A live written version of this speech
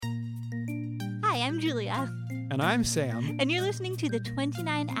I'm Julia. And I'm Sam. And you're listening to the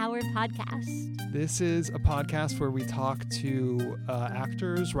 29-Hour Podcast. This is a podcast where we talk to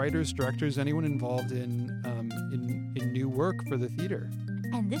actors, writers, directors, anyone involved in new work for the theater.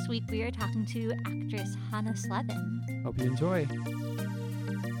 And this week we are talking to actress Hana Slevin. Hope you enjoy.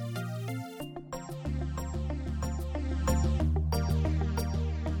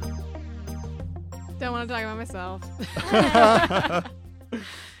 Don't want to talk about myself.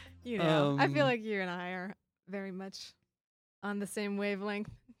 I feel like you and I are very much on the same wavelength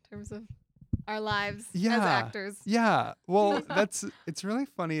in terms of our lives as actors. Yeah. Well, it's really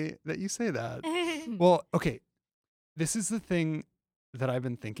funny that you say that. Well, okay. This is the thing that I've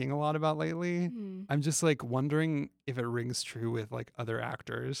been thinking a lot about lately. Mm. I'm just like wondering if it rings true with like other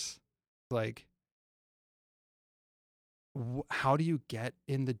actors. Like, how do you get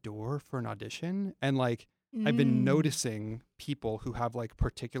in the door for an audition? And like, I've been noticing people who have like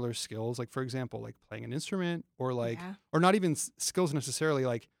particular skills, like for example, like playing an instrument or like, or not even skills necessarily.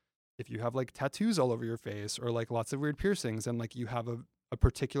 Like if you have like tattoos all over your face or like lots of weird piercings and like you have a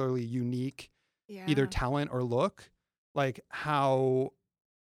particularly unique either talent or look, like how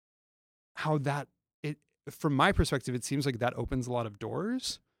that, it, from my perspective, it seems like that opens a lot of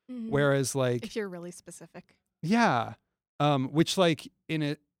doors. Mm-hmm. Whereas like, if you're really specific. Yeah. Which like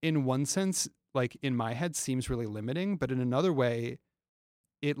in one sense, like in my head seems really limiting, but in another way,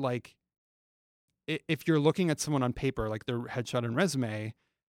 it like, if you're looking at someone on paper, like their headshot and resume,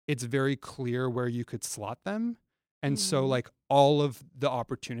 it's very clear where you could slot them. And so like all of the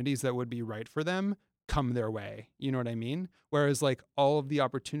opportunities that would be right for them come their way. You know what I mean? Whereas like all of the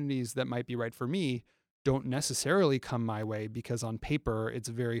opportunities that might be right for me don't necessarily come my way because on paper, it's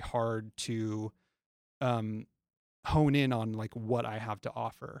very hard to, hone in on like what I have to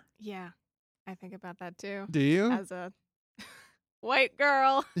offer. Yeah. I think about that too. Do you? As a white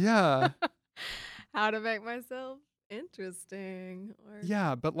girl. Yeah. How to make myself interesting or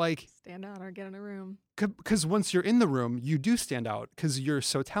yeah, but like stand out or get in a room. Because once you're in the room, you do stand out because you're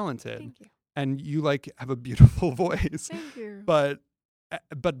so talented. Thank you. And you like have a beautiful voice. Thank you. But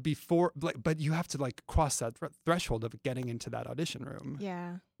before, like, but you have to like cross that threshold of getting into that audition room.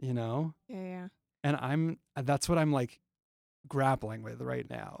 Yeah. You know? Yeah. And that's what I'm like grappling with right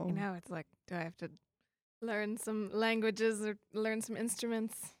now. You know, it's like, do I have to learn some languages or learn some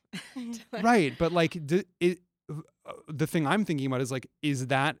instruments? Right. But like, the thing I'm thinking about is like, is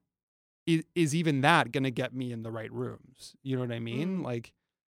even that going to get me in the right rooms? You know what I mean? Like,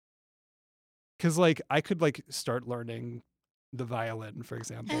 cause like I could like start learning the violin, for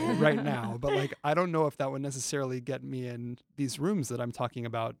example, right now. But like, I don't know if that would necessarily get me in these rooms that I'm talking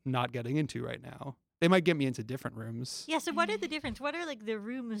about not getting into right now. They might get me into different rooms. Yeah, so what are the difference? What are like the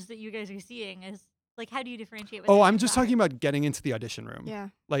rooms that you guys are seeing? Is like, how do you differentiate? Oh, I'm just talking about getting into the audition room. Yeah.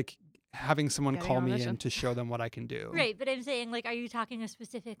 Like having someone Getting call an me audition. in to show them what I can do. Right, but I'm saying like, are you talking a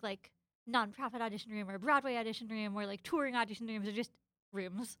specific like nonprofit audition room or Broadway audition room or like touring audition rooms or just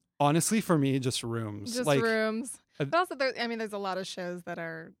rooms? Honestly, for me, just rooms. Just like, rooms. But also, there's a lot of shows that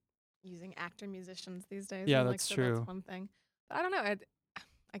are using actor musicians these days. Yeah, and, that's so true. That's one thing. But I don't know.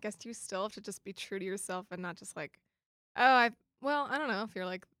 I guess you still have to just be true to yourself and not just like, I don't know if you're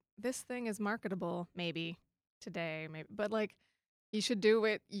like, this thing is marketable maybe today, maybe, but like you should do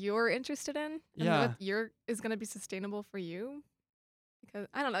what you're interested in and what is going to be sustainable for you. Because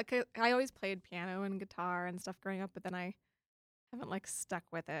I don't know, 'cause I always played piano and guitar and stuff growing up, but then I haven't like stuck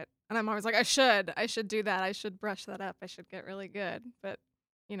with it. And I'm always like, I should do that. I should brush that up. I should get really good. But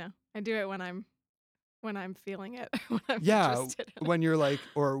you know, I do it when I'm feeling it. When I'm interested in when you're like,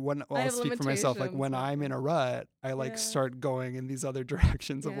 or when I I'll have speak for myself, like when limitations, I'm in a rut, I like start going in these other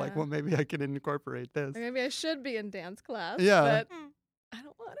directions of like, well, maybe I can incorporate this. Maybe I should be in dance class. Yeah. But I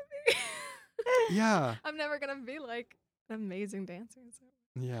don't want to be. Yeah. I'm never gonna be like an amazing dancer. So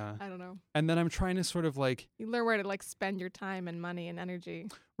Yeah. I don't know. And then I'm trying to sort of like, You learn where to like spend your time and money and energy.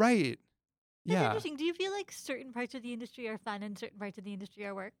 right. That's Yeah. interesting. Do you feel like certain parts of the industry are fun and certain parts of the industry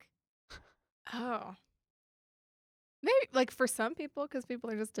are work? Oh. Maybe like for some people, because people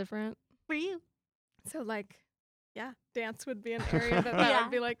are just different. For you? So like, yeah, dance would be an area that Yeah.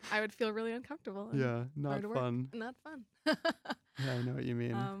 would be like, I would feel really uncomfortable. and Yeah. Not hard to work. fun. Not fun. Yeah, I know what you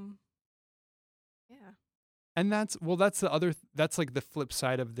mean. Yeah. And that's that's like the flip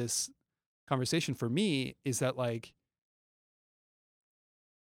side of this conversation for me is that like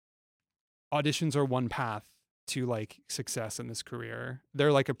auditions are one path to like success in this career.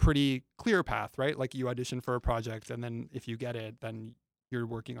 They're like a pretty clear path, right? Like you audition for a project and then if you get it, then you're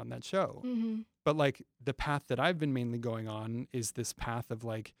working on that show. Mm-hmm. But like the path that I've been mainly going on is this path of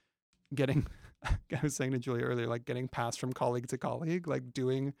like getting I was saying to Julia earlier, like getting passed from colleague to colleague, like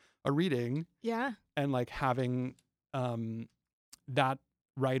doing a reading Yeah. and like having that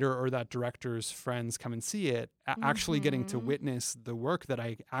writer or that director's friends come and see it, actually getting to Mhm. witness the work that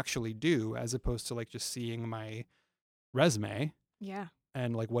I actually do, as opposed to like just seeing my resume Yeah.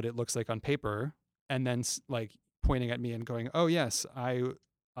 and like what it looks like on paper, and then like pointing at me and going, "Oh yes, I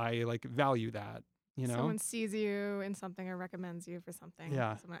like value that," you know? Someone sees you in something or recommends you for something.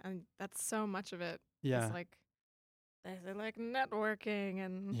 Yeah. And that's so much of it. Yeah. Is like they're like networking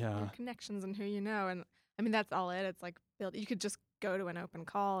and Yeah. your connections and who you know. And I mean that's all it. It's like you could just go to an open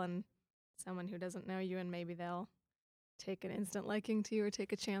call and someone who doesn't know you and maybe they'll take an instant liking to you or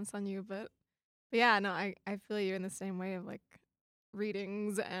take a chance on you. But yeah, no, I feel you in the same way of like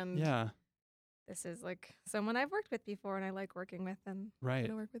readings and Yeah. this is like someone I've worked with before and I like working with and I'm Right.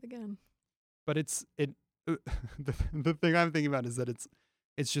 gonna work with again. But the thing I'm thinking about is that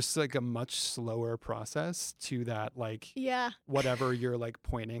it's just like a much slower process to that, like Yeah. whatever you're like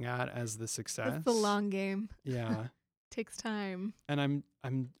pointing at as the success. It's the long game. Yeah. Takes time. And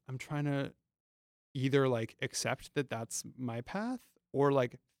I'm trying to either like accept that that's my path or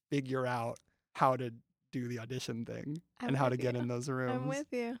like figure out how to do the audition thing and how to get in those rooms. I'm with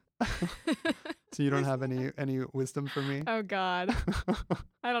you. So you don't have any wisdom for me? Oh God.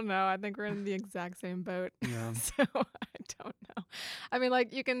 I don't know. I think we're in the exact same boat. Yeah. So I don't know. I mean,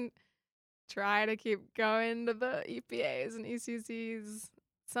 like you can try to keep going to the EPAs and ECCs.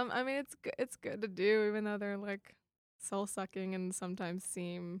 I mean, it's good to do, even though they're like soul sucking and sometimes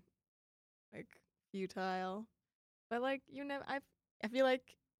seem like futile. But like I feel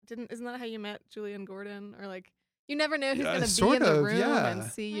like isn't that how you met Julian Gordon? Or like you never know who's Yeah, gonna be sort in the of, room yeah. and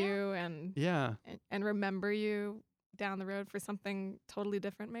see you and Yeah. remember you down the road for something totally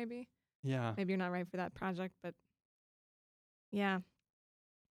different maybe. Yeah. Maybe you're not right for that project, but yeah.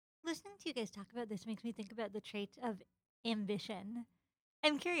 Listening to you guys talk about this makes me think about the trait of ambition.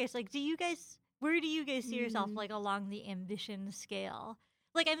 I'm curious, like, where do you guys see yourself, Mm. like, along the ambition scale?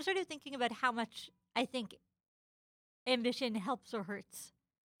 Like, I'm sort of thinking about how much I think ambition helps or hurts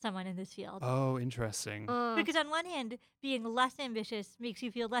someone in this field. Oh, interesting. Because on one hand, being less ambitious makes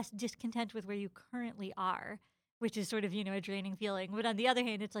you feel less discontent with where you currently are, which is sort of, a draining feeling. But on the other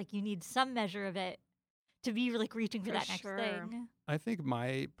hand, it's like you need some measure of it to be like reaching for For that next sure. thing. I think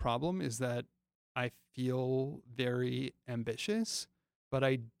my problem is that I feel very ambitious, but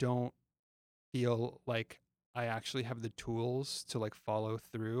I don't feel like I actually have the tools to like follow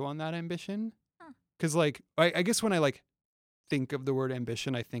through on that ambition. Huh. Cause like, I guess when I like think of the word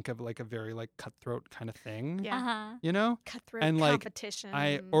ambition, I think of like a very like cutthroat kind of thing, Yeah. you know? Cutthroat And, like,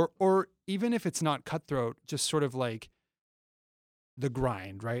 competition. Or even if it's not cutthroat, just sort of like the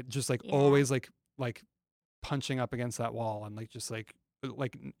grind, right? Just like Yeah. always like punching up against that wall and like just like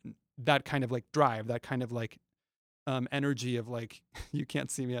that kind of like drive, that kind of like energy of like you can't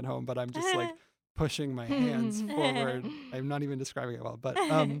see me at home, but I'm just like pushing my hands forward. I'm not even describing it well, but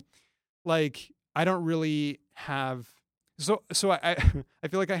like I don't really have so I I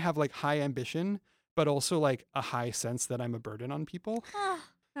feel like I have like high ambition, but also like a high sense that I'm a burden on people.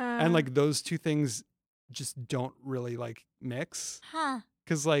 And like those two things just don't really like mix.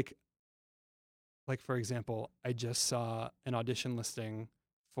 Cause like for example, I just saw an audition listing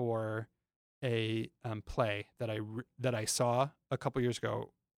for a play that I saw a couple years ago.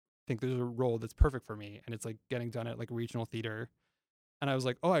 I think there's a role that's perfect for me, and it's like getting done at like a regional theater. And I was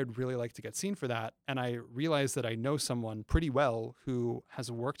like, oh, I'd really like to get seen for that. And I realized that I know someone pretty well who has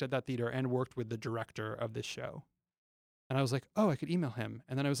worked at that theater and worked with the director of this show. And I was like, oh, I could email him.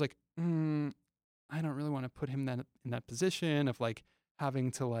 And then I was like, I don't really want to put him in that position of like having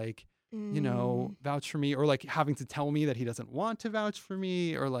to like, vouch for me, or like having to tell me that he doesn't want to vouch for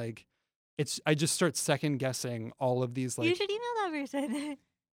me, or like I just start second guessing all of these like. You should email that person.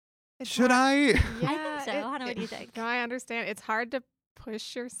 Should I? Yeah, I think so. Hana, what do you think? No, I understand. It's hard to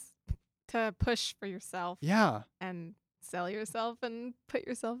push for yourself. Yeah. And sell yourself and put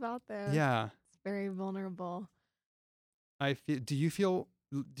yourself out there. Yeah. It's very vulnerable. Do you feel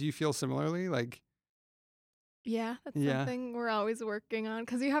similarly? Like. Yeah, that's something we're always working on,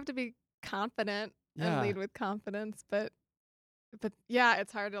 because you have to be confident and lead with confidence. But yeah,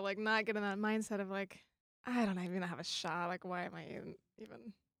 it's hard to like not get in that mindset of like, I don't even have a shot. Like, why am I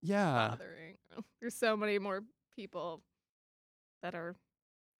even bothering? There's so many more people that are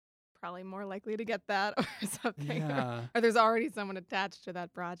probably more likely to get that or something. Yeah. Or there's already someone attached to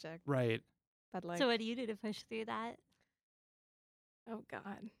that project. Right. But like, So what do you do to push through that? oh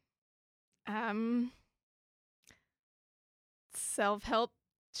God. Self-help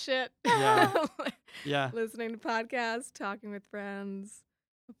shit. Yeah. Yeah. Listening to podcasts, talking with friends,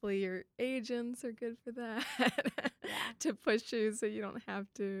 Hopefully your agents are good for that. Yeah. To push you so you don't have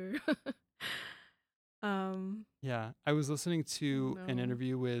to. um Yeah. I was listening to an no.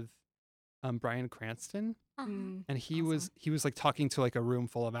 interview with Bryan Cranston, Mm, and he awesome. was like talking to like a room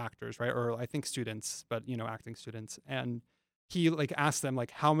full of actors, right? Or I think students, but acting students. And he like asked them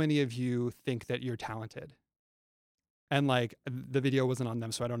like, how many of you think that you're talented? And like the video wasn't on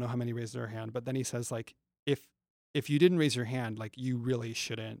them, so I don't know how many raised their hand. But then he says like, if you didn't raise your hand, like you really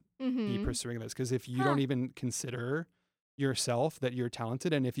shouldn't be Mm-hmm. pursuing this, because if you Huh. don't even consider yourself that you're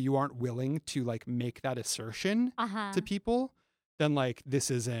talented, and if you aren't willing to like make that assertion to people, then like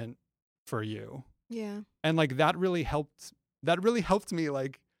this isn't for you. Yeah. And like that really helped me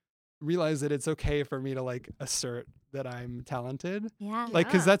like realize that it's okay for me to like assert that I'm talented. Yeah. Like,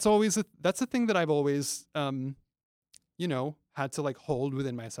 because Yeah. that's a thing that I've always had to like hold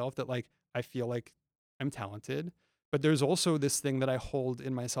within myself, that like I feel like I'm talented. But there's also this thing that I hold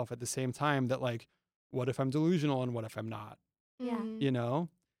in myself at the same time, that like, what if I'm delusional and what if I'm not? Yeah. Mm.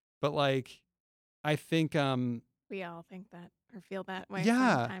 But like I think We all think that or feel that way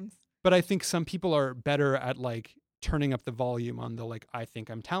yeah, sometimes. but I think some people are better at like turning up the volume on the like, I think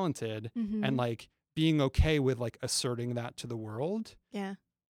I'm talented, Mm-hmm. and like being okay with like asserting that to the world. Yeah.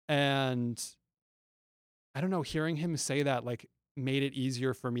 And I don't know, hearing him say that like made it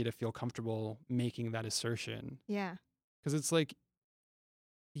easier for me to feel comfortable making that assertion. Yeah. Because it's like,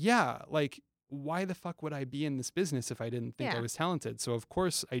 yeah, like why the fuck would I be in this business if I didn't think I Yeah. was talented? So of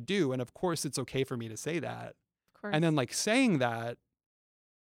course I do, and of course it's okay for me to say that. Of course. And then like saying that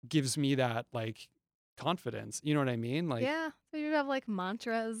gives me that like confidence. You know what I mean? Like, yeah. So you have like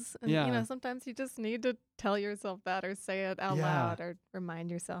mantras, and yeah, sometimes you just need to tell yourself that or say it out Yeah. loud or remind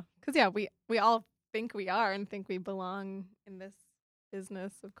yourself. Because we all think we are and think we belong in this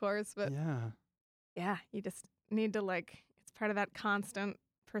business, of course. But yeah. you just need to like, it's part of that constant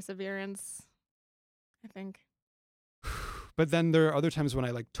perseverance, I think. But then there are other times when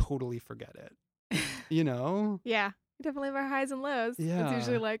I like totally forget it, you know? Yeah, we definitely have our highs and lows. Yeah. It's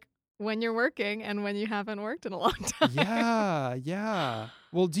usually like when you're working and when you haven't worked in a long time. Yeah.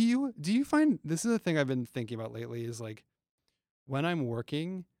 Well, do you find, this is a thing I've been thinking about lately, is like when I'm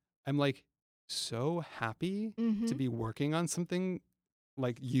working, I'm like so happy to Mm-hmm. be working on something,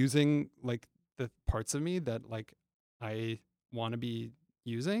 like using like the parts of me that like I want to be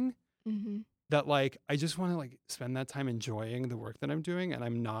using, Mm-hmm. that like I just want to like spend that time enjoying the work that I'm doing, and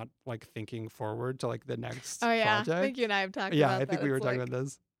I'm not like thinking forward to like the next Oh yeah, I project. think you and I have talked Yeah, about I that. think we were It's talking like about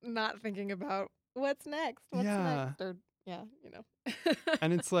this. not thinking about what's next, Yeah. or yeah,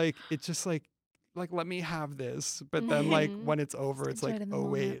 And it's like, it's just like let me have this. But then like Mhm. when it's over, Just it's enjoy like, it in the oh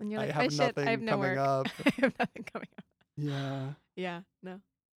moment wait, when you're I like, have oh shit, I have nothing no coming work. up. I have nothing coming up. Yeah. Yeah, no,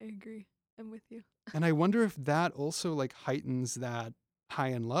 I agree. I'm with you. And I wonder if that also like heightens that high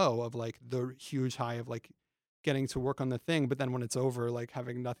and low of like the huge high of like getting to work on the thing, but then when it's over, like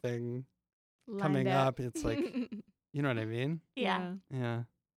having nothing Lined coming up. up, it's like, you know what I mean? Yeah. Yeah.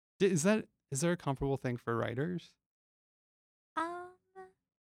 Is there a comparable thing for writers? Um,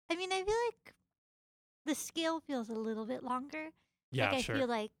 I mean, I feel like the scale feels a little bit longer. Yeah, Like, I sure. feel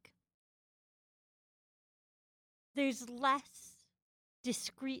like there's less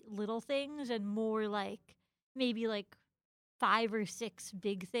discrete little things and more like maybe like 5 or 6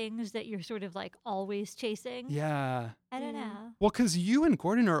 big things that you're sort of like always chasing. Yeah. I don't Mm. know. Well, because you and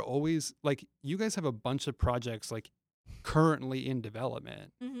Gordon are always like, you guys have a bunch of projects like currently in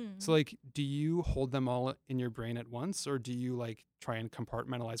development. Mm-hmm. So like, do you hold them all in your brain at once, or do you like try and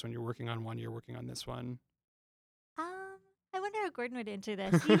compartmentalize when you're working on one, you're working on this one? I wonder how Gordon would answer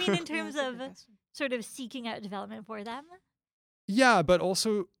this. You mean in Yeah, terms that's a of good question. sort of seeking out development for them? Yeah, but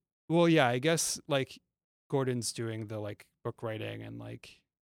also, well, yeah, I guess like Gordon's doing the like book writing and like,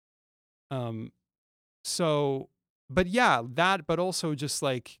 so, but yeah, that, but also just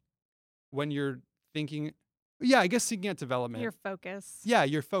like when you're thinking, yeah, I guess seeking out development. Your focus. Yeah,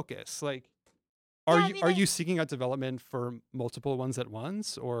 your focus. Like, Yeah, are I you mean, are you seeking out development for multiple ones at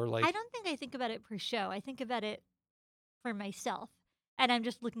once, or like? I don't think I think about it per show. I think about it for myself. And I'm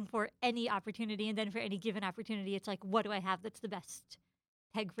just looking for any opportunity. And then for any given opportunity, it's like, what do I have that's the best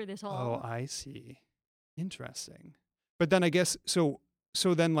peg for this Oh, whole? I see. Interesting. But then I guess so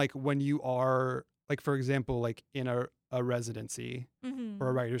then like when you are like, for example, like in a residency Mm-hmm. or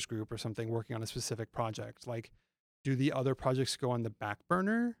a writers group or something, working on a specific project, like do the other projects go on the back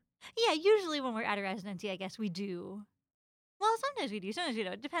burner? Yeah, usually when we're at a residency, I guess we do. Well, sometimes we do, sometimes we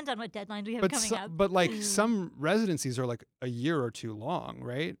don't. It depends on what deadlines we have But coming up. but like Mm. some residencies are like a year or two long,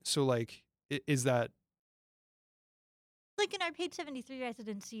 right? So like is that Like in our Page 73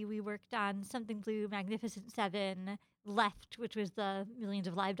 residency, we worked on Something Blue, Magnificent Seven, Left, which was the Millions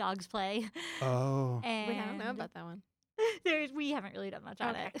of Live Dogs play. Oh. And Wait, I don't know about that one. we haven't really done much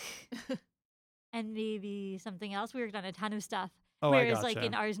on it. And maybe something else. We worked on a ton of stuff. Oh, Whereas, I like gotcha.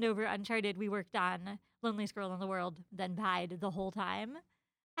 in Ars Nova Uncharted, we worked on Loneliest Girl in the World, then Pied the whole time.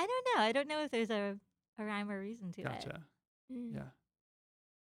 I don't know. I don't know if there's a rhyme or reason to it. Gotcha. Mm. Yeah.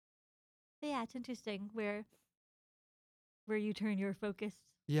 But yeah, it's interesting where you turn your focus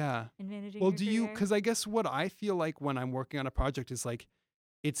Yeah. in managing Well, your do you, career. because I guess what I feel like when I'm working on a project is like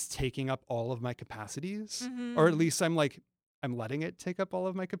it's taking up all of my capacities, or at Mhm. least I'm letting it take up all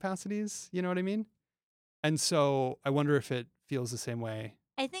of my capacities. You know what I mean? And so I wonder if it feels the same way.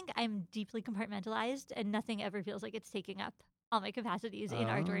 I think I'm deeply compartmentalized, and nothing ever feels like it's taking up all my capacities in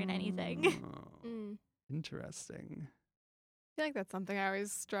art or in anything. Oh, Mm. interesting. I feel like that's something I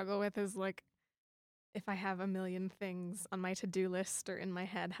always struggle with is like if I have a million things on my to-do list or in my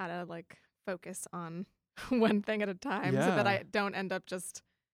head, how to like focus on one thing at a time so that Yeah. I don't end up just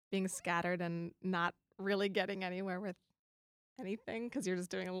being scattered and not really getting anywhere with anything because you're just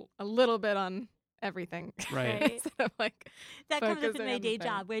doing a little bit on everything. Right. Right. Instead of like That comes up focusing in my on the day thing.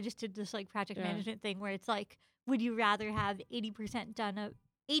 job where I just did this like project Yeah. management thing where it's like, would you rather have 80%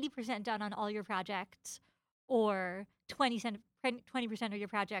 done on all your projects, or 20% of your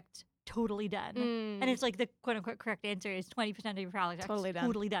projects totally done? And it's like the quote unquote correct answer is 20% of your projects Totally done.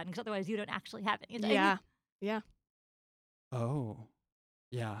 totally done, because otherwise you don't actually have anything. yeah. Yeah. Oh,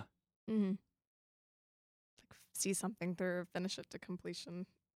 yeah. Mm-hmm. Like see something through, finish it to completion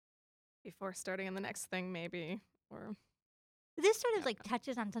before starting on the next thing, maybe. Or This sort of like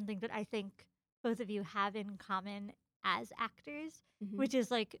touches on something that I think both of you have in common as actors, which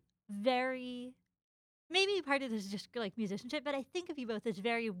is like very, maybe part of this is just like musicianship, but I think of you both as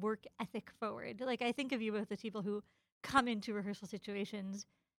very work ethic forward. Like I think of you both as people who come into rehearsal situations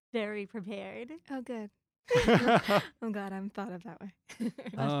very prepared. oh, good. I'm glad I'm thought of that way.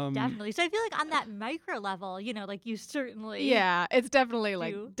 Definitely. So I feel like on that micro level, you know, like you certainly Yeah, it's definitely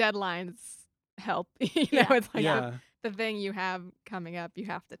like do. deadlines help. You know, Yeah. it's like Yeah. the thing you have coming up. You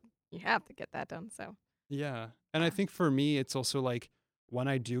have to get that done. So Yeah. And I think for me, it's also like when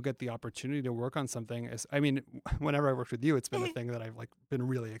I do get the opportunity to work on something, whenever I worked with you, it's been a thing that I've like been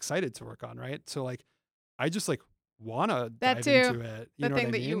really excited to work on. Right. So like, I just like want to That dive too. into it. You the know thing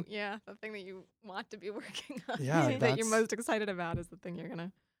what I that mean? the thing that you want to be working on, Yeah, that that's- you're most excited about is the thing you're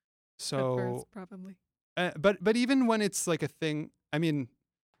gonna put So, first, probably. but even when it's like a thing, I mean,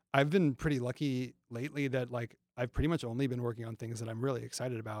 I've been pretty lucky lately that like I've pretty much only been working on things that I'm really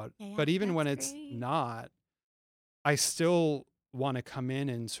excited about. Yeah, But even when that's it's great. not, I still want to come in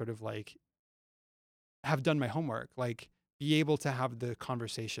and sort of like have done my homework, like be able to have the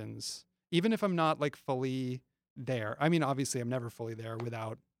conversations, even if I'm not like fully there. I mean, obviously I'm never fully there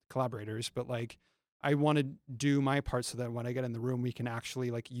without collaborators, but like I want to do my part so that when I get in the room, we can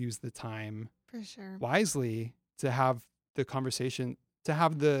actually like use the time For sure. wisely to have the conversation, to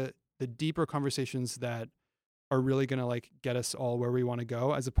have the deeper conversations that are really going to like get us all where we want to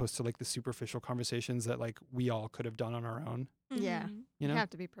go, as opposed to like the superficial conversations that like we all could have done on our own, Yeah. Mhm. you know? have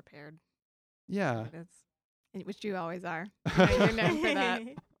to be prepared. Yeah. It is. Which you always are. You're known for that.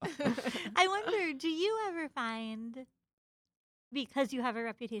 I wonder, do you ever find, because you have a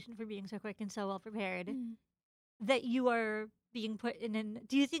reputation for being so quick and so well prepared, Mm. that you are being put in an,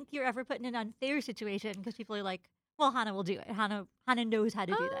 do you think you're ever put in an unfair situation because people are like, well, Hana will do it. Hana knows how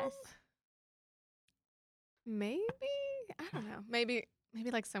to do this. Maybe, I don't know. Maybe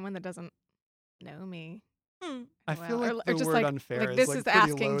like someone that doesn't know me. Hmm. I well, feel like or the just word like, unfair like this is is like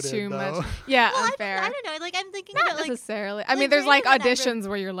pretty asking loaded, too much. though. Yeah, Well, unfair. I don't know. Like, I'm thinking Not about like, necessarily. I like, mean, there's for like anyone ever- auditions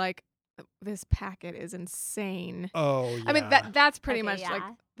where you're like, this packet is insane. Oh, yeah. I mean, that's pretty Okay, much like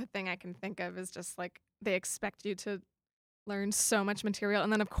yeah. the thing I can think of is just like they expect you to learn so much material,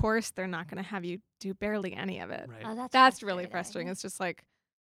 and then of course they're not going to have you do barely any of it. Right. Oh, That's really frustrating. It's just like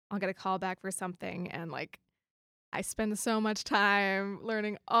I'll get a call back for something, and like I spend so much time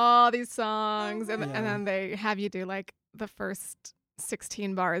learning all these songs, Mhm. and Yeah. then they have you do like the first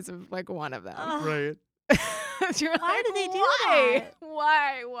 16 bars of like one of them. Ugh. Right. You're Why like, do they do why? that?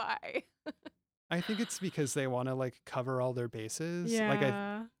 Why? I think it's because they want to like cover all their bases. Like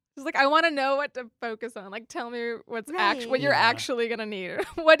It's like I want to know what to focus on. Like, tell me what Right. you're Yeah. actually gonna need.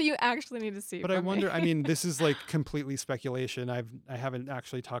 What do you actually need to see? But I from me? wonder, I mean, this is like completely speculation. I haven't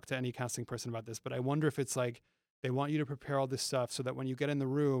actually talked to any casting person about this, but I wonder if it's like they want you to prepare all this stuff so that when you get in the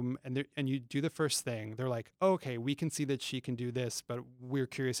room and you do the first thing, they're like, oh, okay, we can see that she can do this, but we're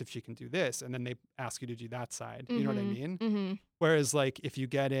curious if she can do this. And then they ask you to do that side. You know what I mean? Mm-hmm. Whereas like if you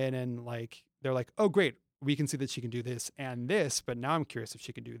get in and like they're like, oh, great, we can see that she can do this and this, but now I'm curious if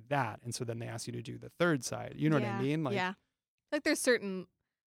she can do that. And so then they ask you to do the third side. You know what I mean? Like, yeah. Like there's certain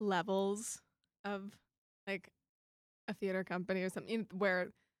levels of like a theater company or something where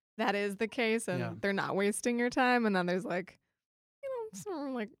that is the case and they're not wasting your time. And then there's like,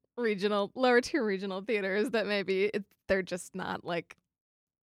 some like lower tier regional theaters that maybe they're just not like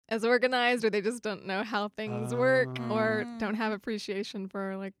as organized, or they just don't know how things work, or don't have appreciation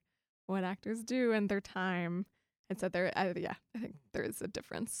for like what actors do and their time. And so I think there is a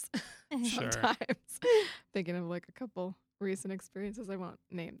difference sometimes. Thinking of like a couple recent experiences, I won't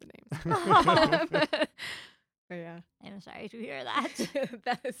name the names. but yeah, I'm sorry to hear that.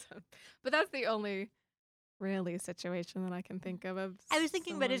 But that's the only really situation that I can think of. I was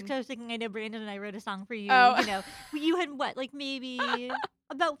thinking about it because I was thinking, I know Brandon and I wrote a song for you. Oh. You know, you had what, like maybe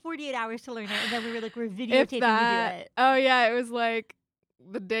about 48 hours to learn it, and then we're videotaping you do it. Oh yeah, it was like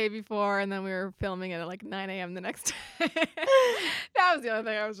the day before, and then we were filming it at like 9 a.m. the next day. That was the other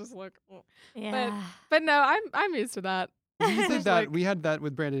thing. I was just like, yeah. But no, I'm used to that. We did that. We had that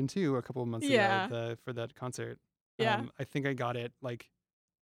with Brandon too a couple of months ago for that concert. Yeah, I think I got it like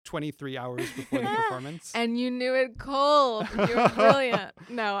 23 hours before the performance. And you knew it cold. You were brilliant.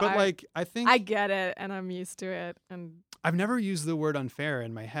 No, but I think I get it, and I'm used to it. And I've never used the word unfair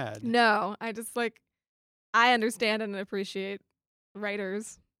in my head. No, I just I understand and appreciate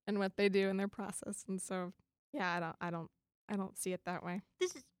writers and what they do in their process, and so yeah, I don't see it that way.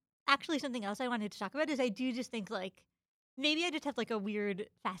 This is actually something else I wanted to talk about. Is I do just think like maybe I just have like a weird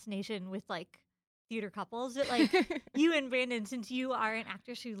fascination with like theater couples that like you and Brandon, since you are an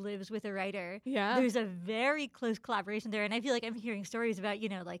actress who lives with a writer, there's a very close collaboration there. And I feel like I'm hearing stories about,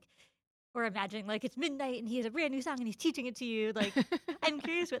 like, or imagining like it's midnight and he has a brand new song and he's teaching it to you. Like, I'm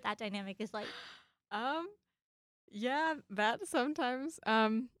curious what that dynamic is like. Yeah, that sometimes.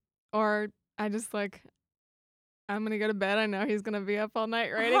 Or I just I'm gonna go to bed. I know he's gonna be up all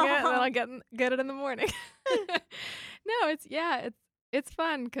night writing it, and then I'll get it in the morning. No, it's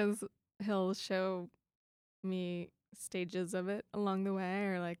fun because he'll show me stages of it along the way,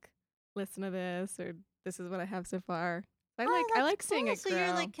 or like, listen to this, or this is what I have so far. I like seeing it grow. So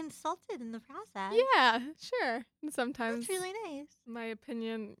you're like consulted in the process. Yeah, sure. And sometimes that's really nice. My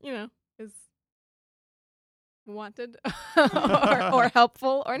opinion, is wanted or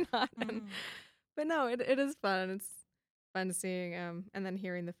helpful or not. But no, it is fun. It's fun seeing and then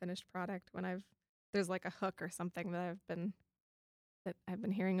hearing the finished product when there's like a hook or something that I've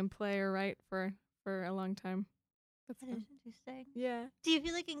been hearing him play or write for a long time. That is interesting. Yeah. Do you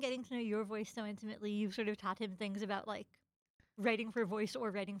feel like in getting to know your voice so intimately, you've sort of taught him things about like writing for voice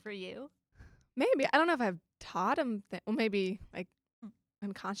or writing for you? Maybe. I don't know if I've taught him well, maybe like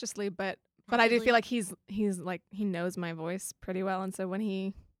unconsciously, but I do feel like he's like, he knows my voice pretty well, and so when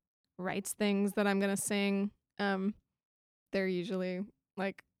he writes things that I'm gonna sing, they're usually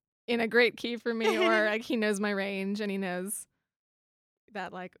like in a great key for me, or like he knows my range and he knows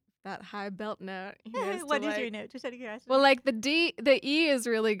that like that high belt note. What is your note? Just out of curiosity. Well, like the E is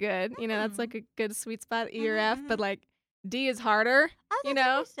really good. That's like a good sweet spot, E or F, but like D is harder. Oh, that's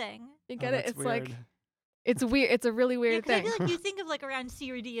interesting. You get it? It's weird. like it's weird. It's a really weird thing. I feel like you think of like around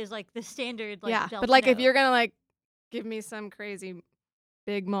C or D as like the standard. Like, yeah, belt but like note. if you're gonna like give me some crazy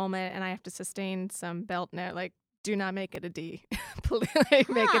big moment and I have to sustain some belt note, like, do not make it a D. Make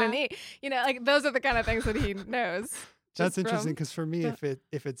it an E. Like those are the kind of things that he knows. That's interesting because for me,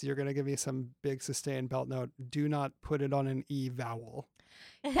 if it's you're gonna give me some big sustained belt note, do not put it on an E vowel.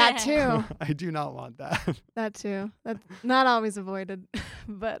 That too. I do not want that. That too. That's not always avoided,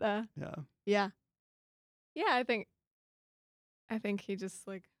 but yeah. I think he just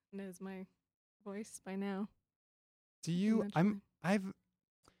like knows my voice by now. Do you?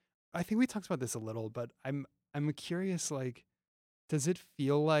 I think we talked about this a little, but I'm curious. Like, does it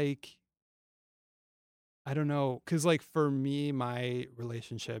feel like? I don't know, because like for me, my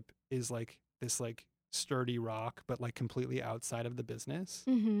relationship is like this like sturdy rock, but like completely outside of the business.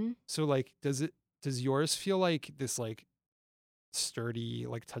 Mm-hmm. So like, does yours feel like this like sturdy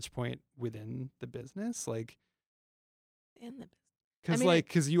like touch point within the business? Like in the business?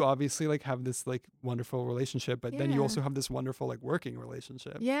 Because you obviously like have this like wonderful relationship, but then you also have this wonderful like working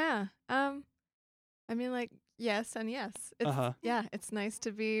relationship. Yeah. Like yes and yes. It's, yeah, it's nice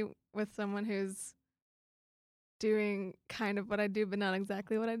to be with someone who's doing kind of what I do, but not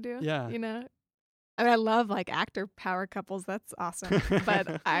exactly what I do. Yeah. I love like actor power couples. That's awesome.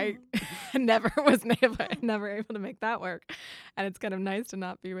 But I never was never able to make that work. And it's kind of nice to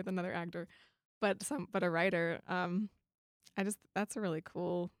not be with another actor, but a writer. That's a really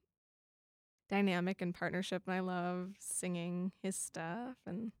cool dynamic and partnership. And I love singing his stuff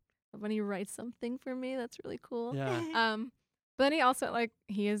and when he writes something for me. That's really cool. Yeah. But then he also like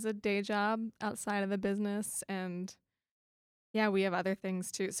he is a day job outside of the business, and yeah, we have other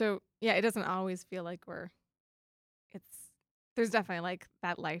things too. So yeah, it doesn't always feel like there's definitely like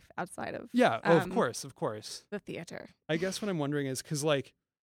that life outside of Yeah. Oh, of course. the theater. I guess what I'm wondering is because like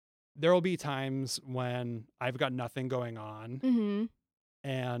there will be times when I've got nothing going on Mm-hmm.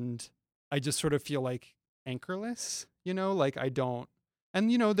 and I just sort of feel like anchorless, like I don't.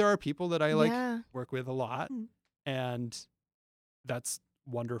 And, there are people that I like Yeah. work with a lot Mm. and that's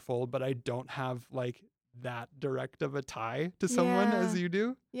wonderful, but I don't have like that direct of a tie to someone as Yeah. you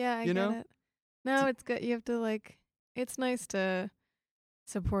do. Yeah, I You get know? it. No, it's good. You have to like. It's nice to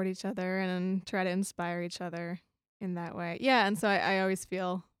support each other and try to inspire each other in that way. Yeah, and so I always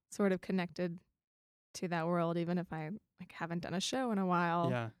feel sort of connected to that world, even if I like haven't done a show in a while.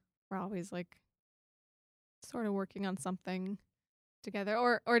 Yeah. We're always like sort of working on something together,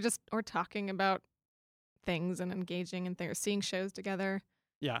 or talking about things and engaging in things, seeing shows together,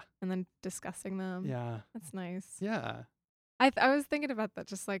 Yeah. and then discussing them. Yeah. That's nice. Yeah. I was thinking about that.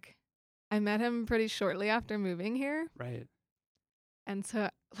 Just like I met him pretty shortly after moving here. Right. And so,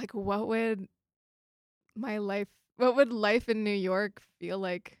 like, what would life in New York feel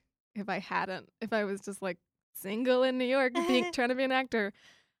like if I was just like single in New York, trying to be an actor?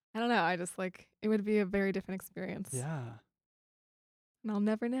 I don't know. I just like, it would be a very different experience. Yeah. And I'll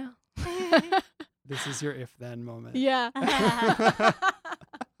never know. This is your if then moment. Yeah.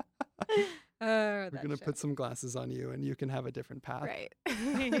 We're going to put some glasses on you and you can have a different path. Right.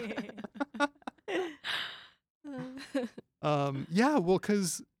 Yeah, well,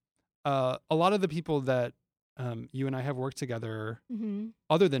 because a lot of the people that you and I have worked together, Mm-hmm.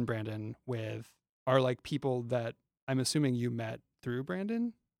 other than Brandon, with are like people that I'm assuming you met through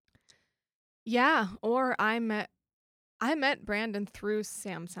Brandon. Yeah. Or I met Brandon through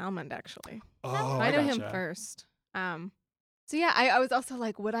Sam Salmond, actually. Oh, I knew him gotcha. first. So yeah, I was also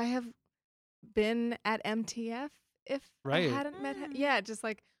like, would I have been at MTF if Right. I hadn't met him? Mm. Yeah, just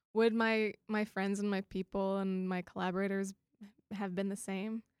like, would my friends and my people and my collaborators have been the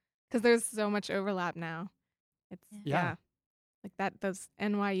same? Because there's so much overlap now. It's Yeah. like that. Those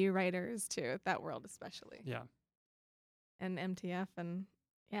NYU writers too, that world especially, Yeah. and MTF, and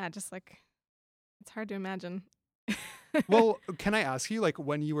yeah, just like it's hard to imagine. Well, can I ask you, like,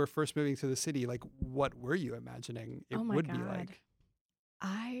 when you were first moving to the city, like, what were you imagining it Oh my would be God. like?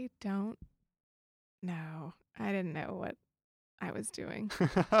 I don't know. I didn't know what I was doing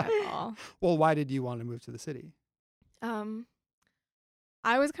at all. Well, why did you want to move to the city?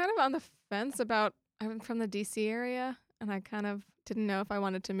 I was kind of on the fence about. I'm from the DC area, and I kind of didn't know if I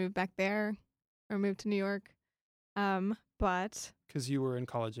wanted to move back there or move to New York. But Because you were in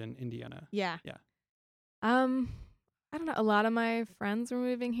college in Indiana. yeah. Yeah. I don't know. A lot of my friends were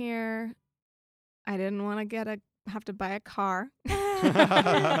moving here. I didn't want to have to buy a car.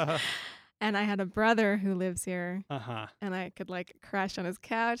 And I had a brother who lives here, Uh-huh. and I could like crash on his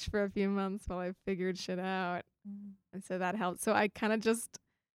couch for a few months while I figured shit out. And so that helped. So I kind of just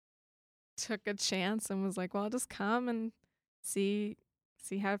took a chance and was like, well, I'll just come and see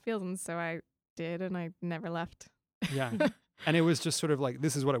how it feels. And so I did, and I never left. Yeah. And it was just sort of like,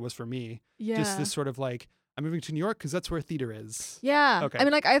 this is what it was for me. Yeah. Just this sort of like, I'm moving to New York because that's where theater is. Yeah. Okay. I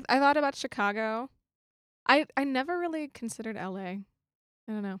mean, like I thought about Chicago. I never really considered LA. I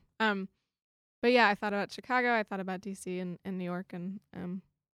don't know. But yeah, I thought about Chicago. I thought about DC and New York, and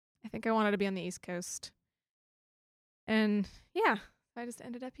I think I wanted to be on the East Coast. And yeah, I just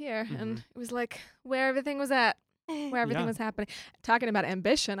ended up here, and it was like where everything was at, where everything Yeah. was happening. Talking about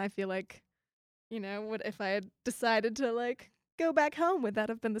ambition, I feel like, what if I had decided to like go back home? Would that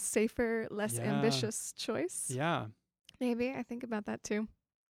have been the safer, less Yeah. ambitious choice? Yeah. Maybe. I think about that too.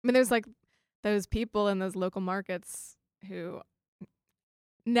 I mean, there's like those people in those local markets who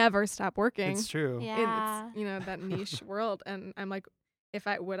never stop working. It's true. Yeah. It's that niche world, and I'm like,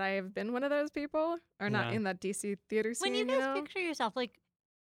 would I have been one of those people, or not Yeah. in that DC theater scene? When you guys picture yourself like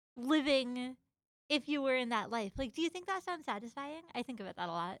living, if you were in that life, like, do you think that sounds satisfying? I think about that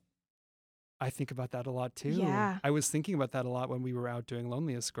a lot. I think about that a lot too. Yeah. I was thinking about that a lot when we were out doing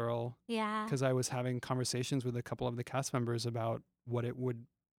Loneliest Girl Yeah. because I was having conversations with a couple of the cast members about what it would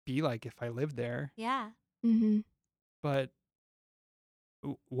be like if I lived there. Yeah. Mm-hmm. But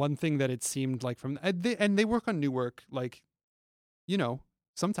one thing that it seemed like and they work on new work, like,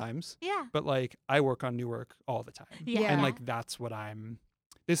 sometimes, Yeah. but like I work on new work all the time. Yeah. And like, that's what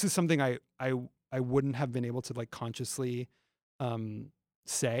this is something I wouldn't have been able to like consciously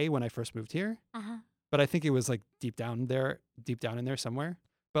say when I first moved here. Uh-huh. But I think it was like deep down in there somewhere.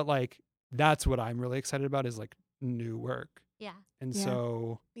 But like, that's what I'm really excited about is like new work. Yeah. And Yeah.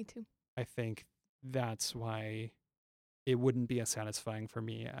 so Me too. I think that's why it wouldn't be as satisfying for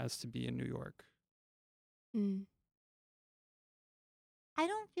me as to be in New York. Mm. I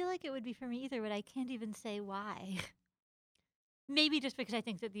don't feel like it would be for me either, but I can't even say why. Maybe just because I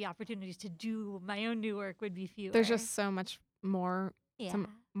think that the opportunities to do my own new work would be fewer. There's just so much more, yeah. some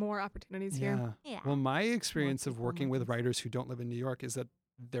more opportunities here. Yeah. Well, my experience of people, more working with things. writers who don't live in New York is that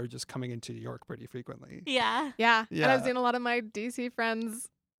they're just coming into New York pretty frequently. Yeah. Yeah. And I've Yeah. seen a lot of my DC friends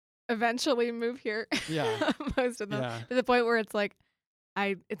eventually move here. Yeah. Most of them. Yeah. To the point where it's like,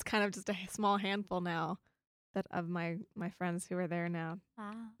 it's kind of just a small handful now that of my friends who are there now.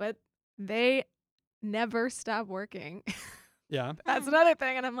 Wow. But they never stop working. Yeah. That's another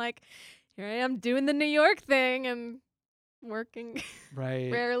thing. And I'm like, here I am doing the New York thing and working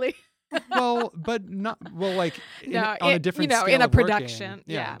Right. rarely. Well, but not like No, on a different scale in a of working. production.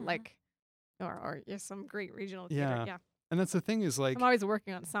 Yeah. Like or some great regional Yeah. theater. Yeah. And that's the thing is like I'm always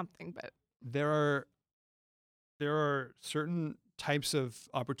working on something, but there are certain types of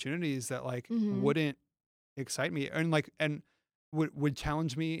opportunities that like Mhm. wouldn't excite me and would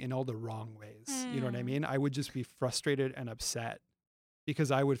challenge me in all the wrong ways. You know what I Mm. mean? I would just be frustrated and upset because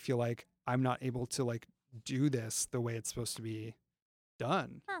I would feel like I'm not able to like do this the way it's supposed to be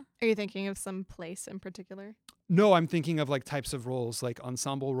done. are you thinking of some place in particular? No, I'm thinking of like types of roles, like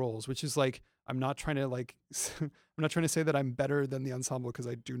ensemble roles, which is like I'm not trying to like I'm not trying to say that I'm better than the ensemble because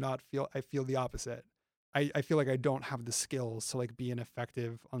I feel the opposite. I feel like I don't have the skills to like be an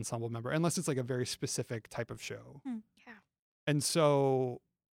effective ensemble member unless it's like a very specific type of show. Yeah. And so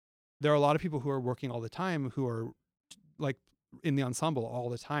there are a lot of people who are working all the time who are like in the ensemble all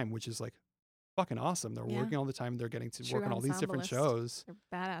the time, which is like fucking awesome. They're Yeah. working all the time. They're getting to True work on all these different ensemblist. shows. They're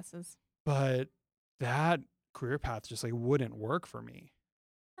badasses. But that career path just like wouldn't work for me,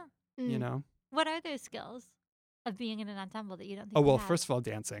 you Mm. know? What are those skills of being in an ensemble that you don't think Oh, you well, have? first of all,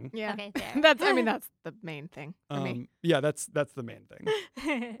 dancing. Yeah. Okay, fair. that's the main thing for me. Yeah, that's the main thing.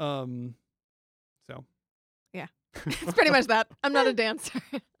 So It's pretty much that. I'm not a dancer.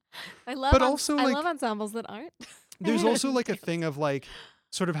 I love But also, I like- love ensembles that aren't. there's also like a thing of like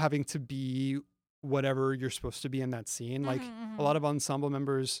sort of having to be whatever you're supposed to be in that scene. Like a lot of ensemble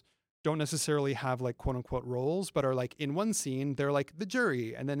members don't necessarily have like quote unquote roles, but are like in one scene, they're like the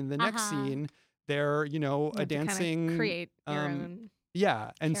jury. And then in the next Uh-huh. scene, they're, you know, You a have to kinda dancing. create your um, own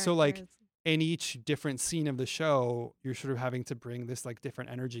Yeah. And so like characters. in each different scene of the show, you're sort of having to bring this like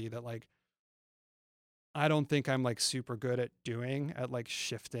different energy that like I don't think I'm like super good at doing at like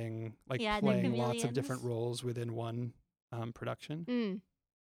shifting, like Yeah, the playing lots of different chameleons. roles within one production. Mm.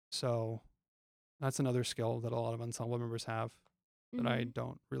 So that's another skill that a lot of ensemble members have that I Mhm.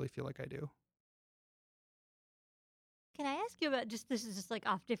 don't really feel like I do. Can I ask you about this is just like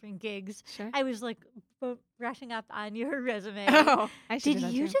off different gigs. Sure. I was like brushing up on your resume. Oh, I should Did do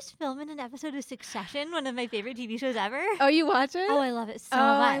that you too. just film in an episode of Succession, one of my favorite TV shows ever? Oh, you watch it? Oh, I love it so Oh,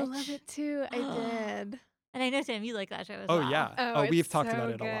 much. I love it too. I did. And I know, Sam, you like that show as Oh well. yeah. Oh, We've it's talked so about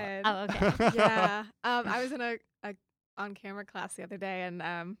it good. Oh, okay. a lot. Yeah. I was in a on-camera class the other day, and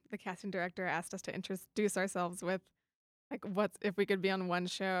the casting director asked us to introduce ourselves with, like, what's if we could be on one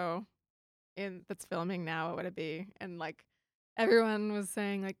show that's filming now, what would it be? And like everyone was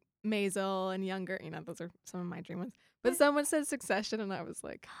saying like Maisel and Younger. You know, those are some of my dream ones. But someone said Succession, and I was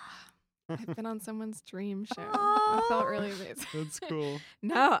like, I've been on someone's dream show. I felt really amazing. That's cool.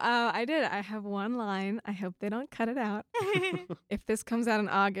 No, I did. I have one line. I hope they don't cut it out. If this comes out in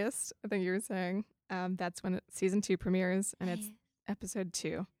August, I think you were saying, that's when season 2 premieres, and it's episode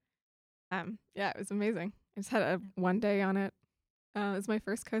 2. Yeah, it was amazing. I just had one day on it. It was my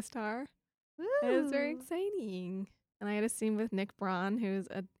first co-star. It was very Woo. exciting. And I had a scene with Nick Braun, who's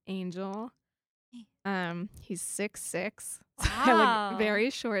an angel. He's 6'6". So I Wow. look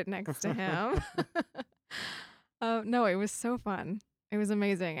very short next to him. No, it was so fun. It was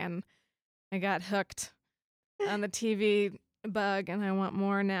amazing. And I got hooked on the TV bug, and I want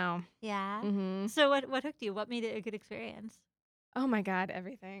more now. Yeah. Hmm So what hooked you? What made it a good experience? Oh my God,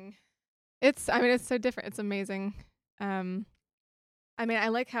 everything. It's so different. It's amazing. I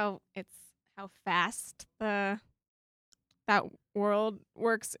like how fast that world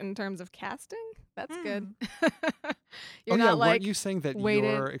works in terms of casting. That's good. You're not like weren't you saying that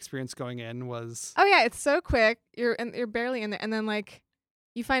waited- your experience going in was oh yeah, it's so quick. You're barely in there, and then like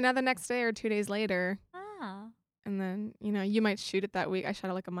you find out the next day or 2 days later, Oh. and then you might shoot it that week. I shot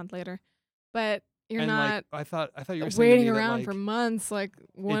it like a month later, but you're and not like I thought you were saying to waiting me that, around like, for months, like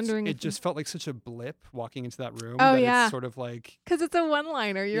wondering. it just felt like such a blip walking into that room. Oh, that yeah. it's sort of like because it's a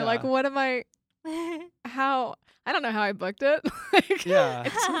one-liner. You're like, Yeah. what am I? How? I don't know how I booked it. Like, Yeah.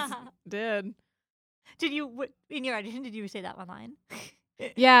 it just did. Did you in your audition? Did you say that one line?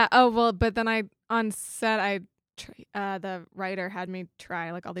 Yeah. Oh well, but then on set the writer had me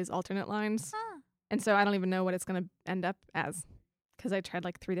try like all these alternate lines, Huh, and so I don't even know what it's gonna end up as, because I tried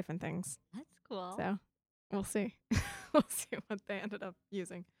like 3 different things. that's cool. So we'll see. We'll see what they ended up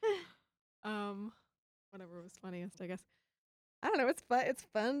using. Whatever was funniest, I guess. I don't know. It's fun. It's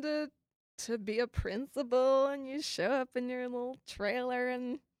fun to be a principal, and you show up in your little trailer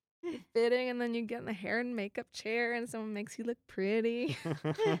and you're fitting, and then you get in the hair and makeup chair, and someone makes you look pretty.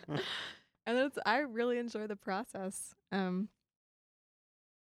 And I really enjoy the process of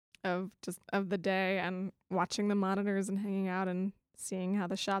the day and watching the monitors and hanging out and seeing how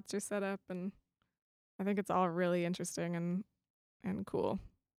the shots are set up, and I think it's all really interesting and cool.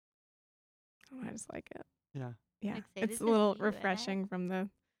 I just like it. Yeah. Yeah, Excited it's a to little see you in it. refreshing from the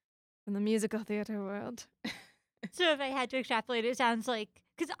musical theater world. So if I had to extrapolate, it sounds like,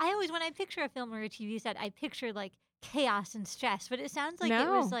 because I always, when I picture a film or a TV set, I picture like chaos and stress, but it sounds like it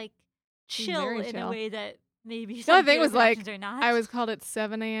No. was like chill Very in a chill. way that maybe The some only thing theater was, like, productions are not. I was called at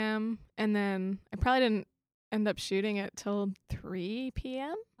 7 a.m. and then I probably didn't end up shooting it till 3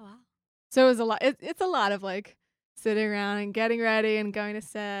 p.m. Oh, wow. So it was a lot. It's a lot of like sitting around and getting ready and going to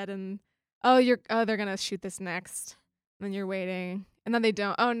set, and they're gonna shoot this next, and then you're waiting, and then they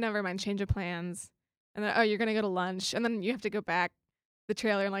don't. Oh, never mind, change of plans, and then you're gonna go to lunch, and then you have to go back to the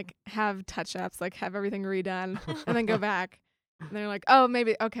trailer and like have touch ups, like have everything redone, and then go back. And they're like, oh,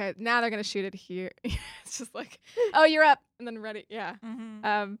 maybe okay, now they're gonna shoot it here. It's just like, oh, you're up, and then ready, yeah.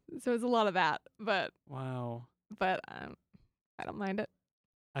 Mm-hmm. So it's a lot of that, but Wow. I don't mind it.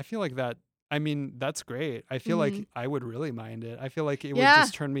 I feel like that. I mean, that's great. I feel like I would really mind it. I feel like it would Yeah.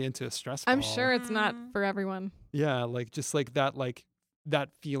 just turn me into a stress ball. I'm sure it's not Mm. for everyone. Yeah, like that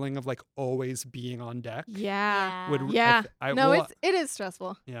feeling of like always being on deck. Yeah. Would Yeah. No, well, it is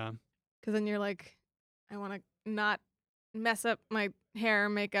stressful, yeah. because then you're like, I want to not mess up my hair,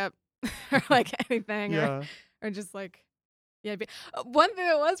 makeup, or like anything, Yeah. or just like, yeah. One thing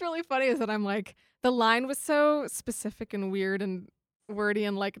that was really funny is that I'm like, the line was so specific and weird and wordy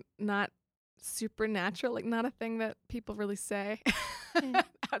and like not supernatural, like not a thing that people really say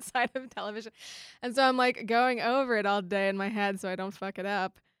outside of television. And so I'm like going over it all day in my head so I don't fuck it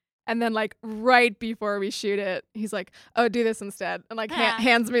up. And then like right before we shoot it, he's like, "Oh, do this instead," and like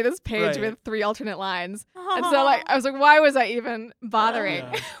hands me this page Right. with 3 alternate lines. And so like I was like, why was I even bothering?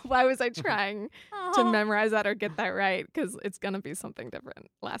 Yeah. Why was I trying to memorize that or get that right? Because it's gonna be something different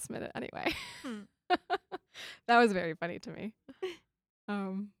last minute anyway. Hmm. That was very funny to me.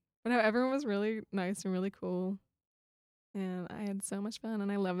 But no, everyone was really nice and really cool, and I had so much fun,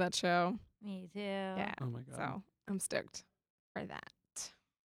 and I love that show. Me too. Yeah, Oh my god. so I'm stoked for that.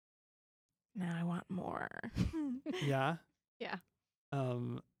 Now I want more. Yeah. Yeah.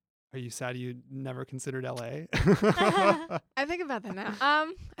 Are you sad you never considered LA? I think about that now.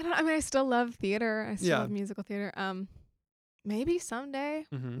 I don't. I mean, I still love theater. I still Yeah. love musical theater. Maybe someday,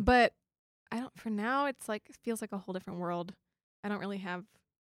 Mhm. but I don't. For now, it's like it feels like a whole different world. I don't really have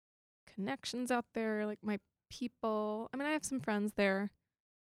connections out there, like my people. I mean, I have some friends there,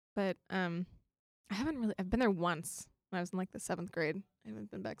 but I haven't really. I've been there once when I was in like the 7th grade. I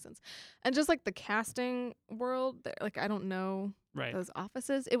haven't been back since. And just like the casting world, like I don't know Right. those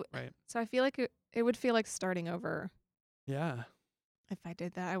offices. Right. So I feel like it would feel like starting over. Yeah. If I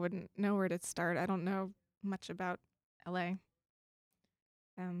did that, I wouldn't know where to start. I don't know much about LA.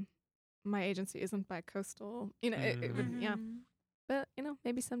 My agency isn't bi-coastal. You know, it would, yeah. Mhm. But, you know,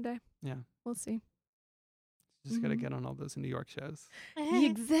 maybe someday. Yeah. We'll see. Just gotta Mhm. get on all those New York shows.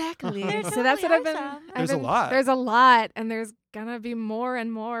 Exactly. There So that's what I've totally been. are some. I've There's a been- lot. There's a lot, and there's gonna be more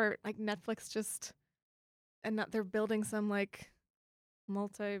and more. Like Netflix just, and they're building some like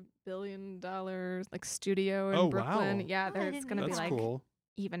multi-billion-dollar like studio in Oh, Brooklyn. wow. Yeah, Oh, I there's didn't gonna know be That's like cool.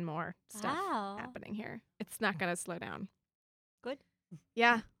 even more stuff Wow. happening here. It's not gonna slow down. Good.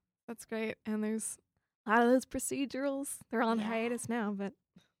 Yeah, that's great. And there's a lot of those procedurals. They're on Yeah. hiatus now, but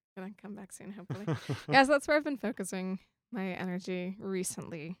gonna come back soon, hopefully. Yeah, so that's where I've been focusing my energy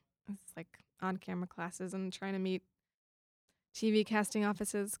recently. It's like on-camera classes and trying to meet TV casting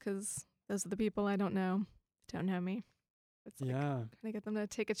offices, because those are the people I don't know me. It's like Yeah. trying to get them to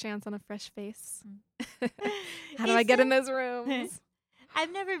take a chance on a fresh face. Mm. How do I Is get in there- those rooms?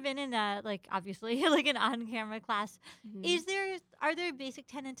 I've never been in a like obviously like an on-camera class. Mhm. Are there basic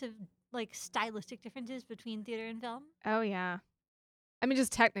tenets of like stylistic differences between theater and film? Oh yeah. I mean,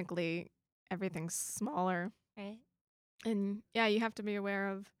 just technically, everything's smaller. Right. And yeah, you have to be aware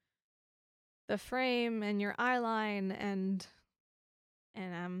of the frame and your eye line and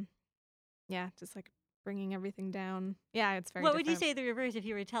yeah, just like bringing everything down. Yeah, it's very What would you different. say the reverse if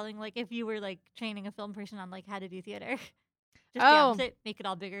you were telling, like, if you were like training a film person on like how to do theater? Just the Oh. opposite. Make it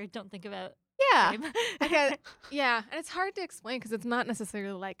all bigger. Don't think about Yeah. frame. Yeah, and it's hard to explain because it's not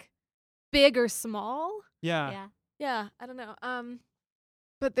necessarily like big or small. Yeah. Yeah. Yeah, I don't know.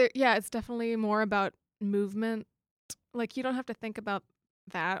 But there, yeah, it's definitely more about movement. Like you don't have to think about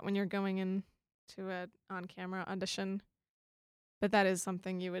that when you're going into a on-camera audition. But that is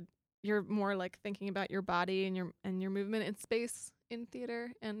something you're more like thinking about your body and your movement in space in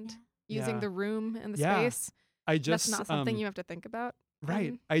theater and using Yeah. the room and the Yeah. space. I just That's not something you have to think about. right.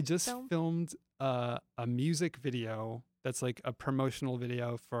 in I just film. filmed a music video that's like a promotional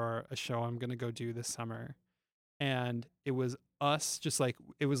video for a show I'm gonna go do this summer. And it was us just like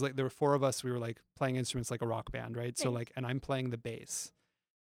it was like there were 4 of us, we were like playing instruments like a rock band, right? So Nice. like and I'm playing the bass.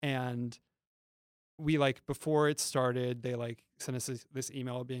 And we like before it started, they like sent us this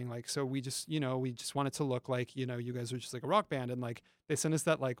email being like, so we just want it to look like, you guys are just like a rock band. And like they sent us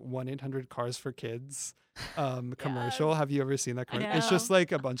that like 1-800-Cars for Kids commercial. Yes. Have you ever seen that I commercial? It's just know.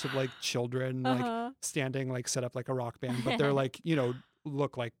 like a bunch of like children like Uh-huh. standing like set up like a rock band, but they're like,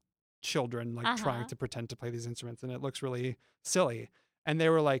 look like children like trying to pretend to play these instruments, and it looks really silly. And they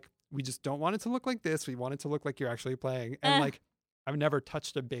were like, we just don't want it to look like this. We want it to look like you're actually playing. And like I've never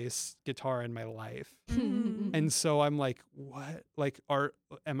touched a bass guitar in my life. Mm. And so I'm like, what? Like,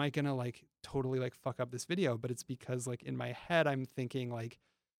 am I gonna like totally like fuck up this video? But it's because like in my head I'm thinking like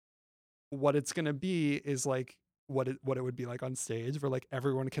what it's gonna be is like what it would be like on stage, where like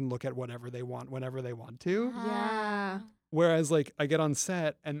everyone can look at whatever they want whenever they want to. Yeah. Whereas like I get on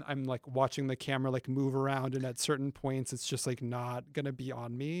set and I'm like watching the camera like move around, and at certain points it's just like not gonna be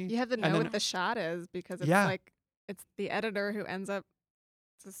on me. You have to And know then- what the shot is because it's Yeah. like it's the editor who ends up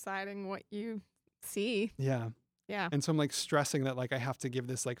deciding what you see. Yeah. Yeah. And so I'm like stressing that like I have to give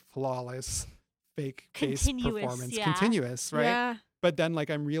this like flawless fake bass Continuous, performance. yeah. Continuous, right? Yeah. But then like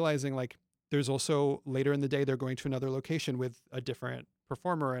I'm realizing like there's also later in the day they're going to another location with a different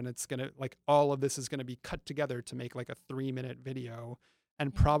performer, and it's gonna like all of this is gonna be cut together to make like a 3-minute video,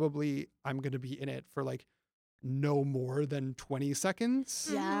 and Yeah. probably I'm gonna be in it for like no more than 20 seconds.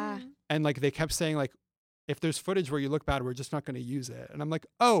 Yeah. Mhm. And like they kept saying like, if there's footage where you look bad, we're just not going to use it. And I'm like,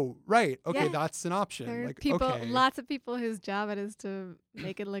 oh, right. Okay, Yeah. that's an option. There are Like, people, okay. lots of people whose job it is to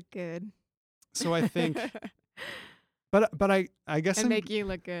make it look good. So I think, but I guess and I'm, make you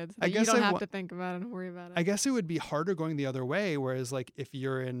look good. So I that you guess don't I have wa- to think about it and worry about it. I guess it would be harder going the other way. Whereas like if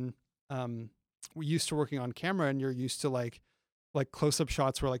you're in, we're used to working on camera and you're used to like close-up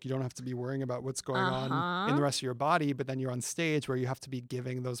shots where like you don't have to be worrying about what's going on in Uh-huh. the rest of your body, but then you're on stage where you have to be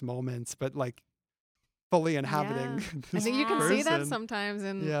giving those moments, but like fully inhabiting I this think you can see that person. sometimes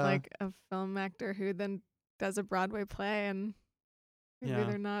in Yeah. like a film actor who then does a Broadway play and maybe Yeah.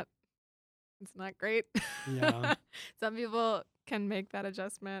 they're not. It's not great. Yeah. Some people can make that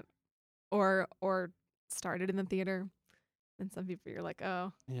adjustment, or start it in the theater, and some people you're like,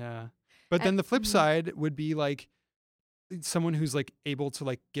 oh, Yeah. But then And- the flip mhm. side would be like someone who's like able to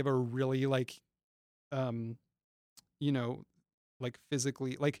like give a really like like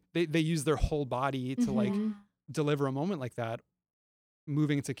physically like they use their whole body to like Mhm. deliver a moment like that,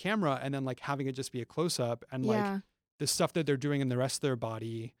 moving to camera and then like having it just be a close up, and like yeah, the stuff that they're doing in the rest of their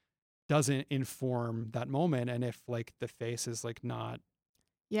body doesn't inform that moment. And if like the face is like not,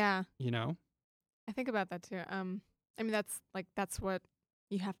 yeah. I I think about that too. I mean, that's what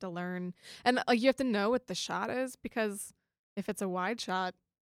you have to learn, and you have to know what the shot is, because if it's a wide shot,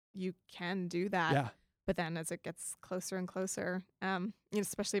 you can do that. yeah. But then as it gets closer and closer,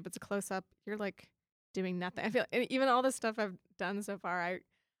 especially if it's a close up, you're like doing nothing. I feel even all the stuff I've done so far,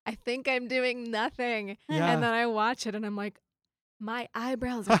 I think I'm doing nothing, Yeah. and then I watch it and I'm like, my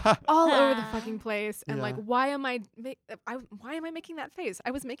eyebrows are all over the fucking place, and like, Yeah. why am I making that face? I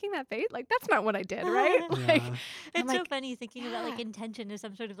was making that face, like that's not what I did, right? Like, Yeah. It's so like, funny thinking about like yeah. intention as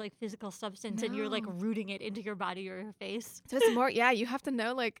some sort of like physical substance, and you're like No. rooting it into your body or your face. so it's more, yeah. You have to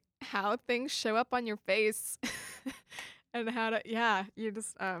know like how things show up on your face, and how to, yeah. You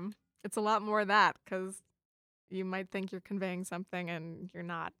just, it's a lot more of that, because you might think you're conveying something and you're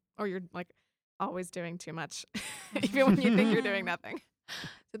not, or you're like always doing too much, even when you think you're doing nothing.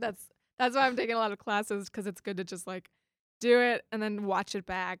 So that's why I'm taking a lot of classes, because it's good to just like do it and then watch it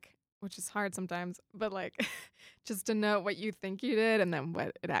back, which is hard sometimes, but like just to know what you think you did and then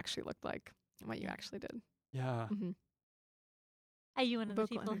what it actually looked like and what you actually did. Yeah. Mhm. Are you one of the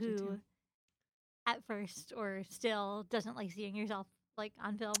Vocal people energy, who, too. at first or still, doesn't like seeing yourself like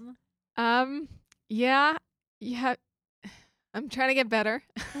on film? Yeah. I'm trying to get better.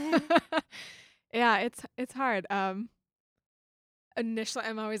 Yeah, it's hard. Initially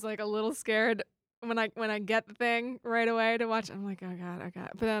I'm always like a little scared when I get the thing right away to watch, I'm like, oh god.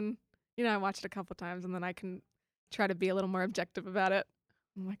 But then, I watch it a couple times and then I can try to be a little more objective about it.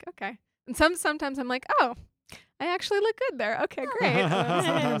 I'm like, okay. And sometimes I'm like, oh, I actually look good there. Okay, great. And then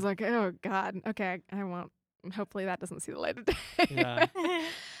sometimes like, oh god, okay, I won't. Hopefully that doesn't see the light of day. Yeah.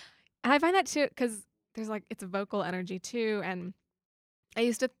 And I find that too, because there's like, it's a vocal energy too. And I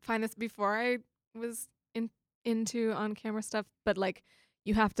used to find this before I was into on camera stuff, but like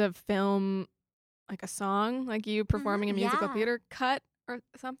you have to film like a song, like you performing a musical yeah. theater cut or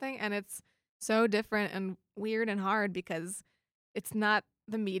something. And it's so different and weird and hard because it's not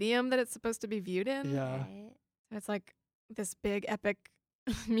the medium that it's supposed to be viewed in. Yeah. Right. It's like this big epic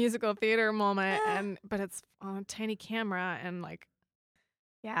musical theater moment, but it's on a tiny camera and like,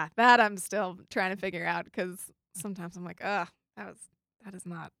 yeah, that I'm still trying to figure out because sometimes I'm like, ugh, that is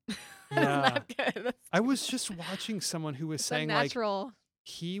not, that is not good. That's I was just watching someone who was saying like unnatural.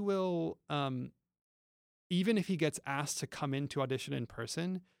 he will even if he gets asked to come in to audition in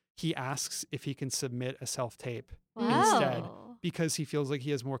person, he asks if he can submit a self-tape instead Wow. because he feels like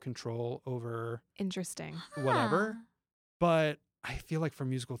he has more control over Interesting. whatever. Huh. But I feel like for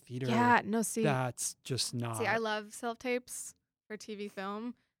musical theater, Yeah, no, see, that's just not. I love self-tapes for TV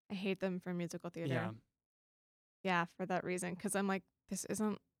film. I hate them for musical theater. Yeah. Yeah, for that reason. Because I'm like, this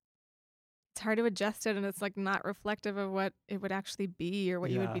isn't, it's hard to adjust it and it's like not reflective of what it would actually be or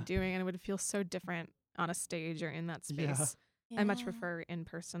what you would be Yeah. doing. And it would feel so different on a stage or in that Yeah. space. I much Yeah. prefer in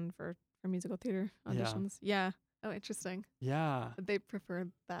person for musical theater Yeah. auditions. Yeah. Oh, interesting. Yeah. They prefer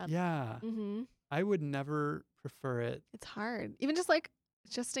that. Yeah. Mm-hmm. I would never prefer it. It's hard. Even just like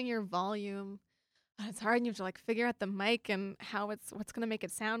adjusting your volume. It's hard and you have to like figure out the mic and what's going to make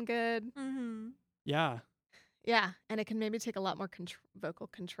it sound good. Mm-hmm. Yeah. Yeah, and it can maybe take a lot more vocal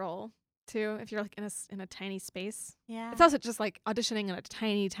control too if you're like in a tiny space. Yeah. It's also just like auditioning in a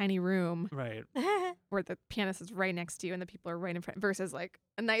tiny room Right. where the pianist is right next to you and the people are right in front versus like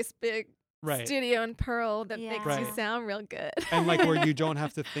a nice big Right. studio in Pearl that makes Yeah. you Right. sound real good. And like where you don't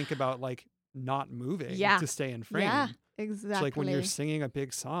have to think about like not moving Yeah. to stay in frame. Yeah, exactly. It's like when you're singing a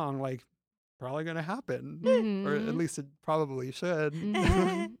big song, like probably gonna happen. Mhm. Or at least it probably should.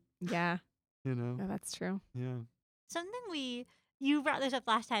 Mhm. Yeah, You know? no, that's true. Yeah. Something you brought this up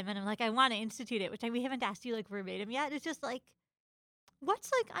last time, and I'm like, I want to institute it, which we haven't asked you like verbatim yet. It's just like,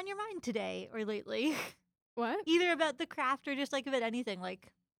 what's like on your mind today or lately? What? Either about the craft or just like about anything.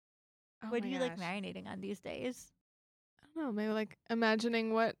 Like, Oh what my are you like gosh. marinating on these days? I don't know, maybe like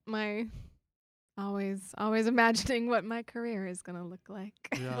imagining what my always imagining what my career is gonna look like.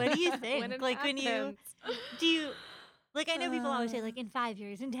 Yeah. What do you When think? it Like when you happens. do you like I know people always say Uh. like in 5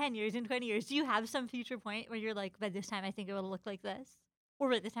 years, in 10 years, in 20 years. Do you have some future point where you're like, by this time I think it will look like this? Or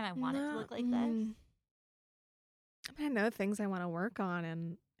by this time I want it to look like this? I mean, I know things I want to work on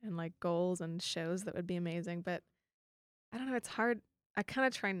and like goals and shows that would be amazing, but I don't know, it's hard. I kind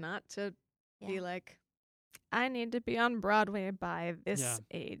of try not to be Yeah. like, I need to be on Broadway by this Yeah.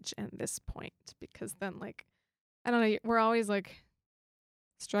 age and this point because then like, I don't know, we're always like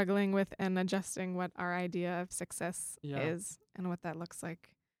struggling with and adjusting what our idea of success Yeah. is and what that looks like.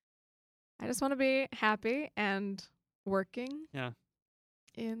 I just want to be happy and working. Yeah.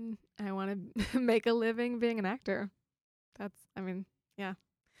 I want to make a living being an actor.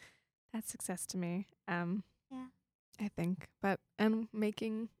 That's success to me. Yeah. I think, and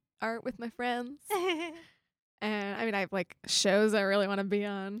making art with my friends. And I mean, I have like shows I really want to be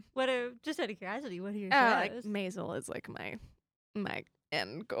on. What are just out of curiosity? What are your Like shows? Maisel is like my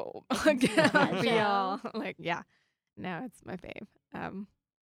end goal. That Be show. all like, yeah, no, it's my fave. I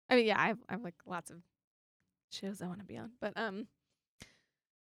mean, yeah, I have like lots of shows I want to be on, but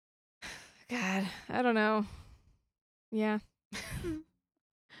God, I don't know. Yeah,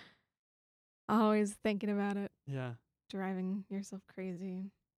 always thinking about it, Yeah. driving yourself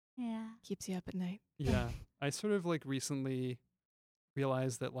crazy, Yeah. keeps you up at night. Yeah. I sort of like recently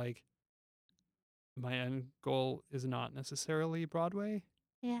realized that like my end goal is not necessarily Broadway.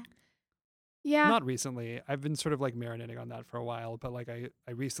 Yeah. Yeah, Not recently. I've been sort of like marinating on that for a while, but like I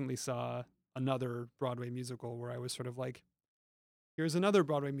recently saw another Broadway musical where I was sort of like, here's another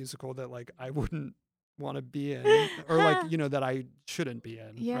Broadway musical that like I wouldn't want to be in or like, that I shouldn't be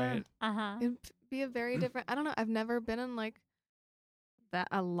in. Yeah. Right. Uh-huh. it'd be a very different. I don't know. I've never been in like that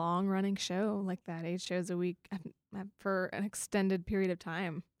a long running show like that. 8 shows a week for an extended period of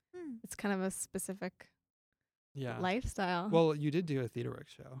time. Hmm. It's kind of a specific Yeah. lifestyle. Well, you did do a TheaterWorks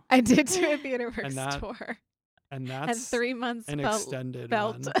show. I did do a TheaterWorks And that tour, And and that's 3 months an felt extended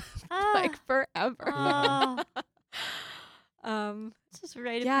felt one. like forever. Oh, Um, it's just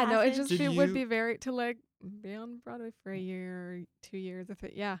right. yeah, no, it just Did it would you- be very to like be on Broadway for a year or 2 years. If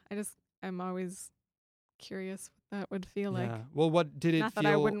it, yeah, I just I'm always curious what that would feel like. Well, what did it Not feel?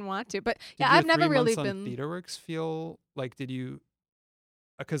 that I wouldn't want to, but Did yeah, your I've never 3 really months on been. TheaterWorks feel like? Did you?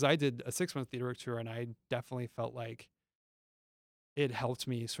 Because I did a 6-month TheaterWorks tour, and I definitely felt like it helped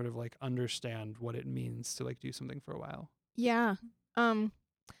me sort of like understand what it means to like do something for a while. Yeah. That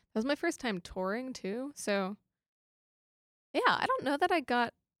was my first time touring too. So yeah, I don't know that I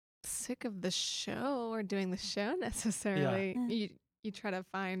got sick of the show or doing the show necessarily. Yeah. You try to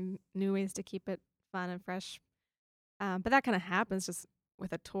find new ways to keep it fun and fresh. But that kind of happens just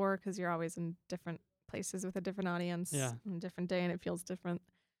with a tour because you're always in different places with a different audience on a different day, and it feels different.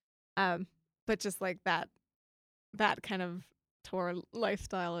 But just like that kind of tour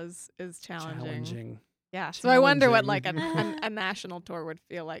lifestyle is challenging. Yeah. So I wonder what like a national tour would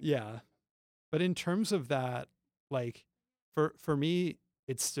feel like. Yeah. But in terms of that, like for me,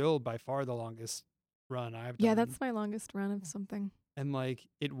 it's still by far the longest run I've done. Yeah, that's my longest run of something. And like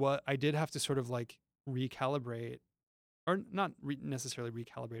I did have to sort of like recalibrate, or not necessarily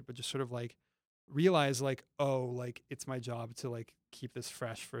recalibrate, but just sort of like realize like, oh, like it's my job to like keep this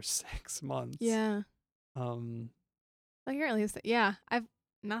fresh for 6 months. Yeah. Like you're at least, yeah. I've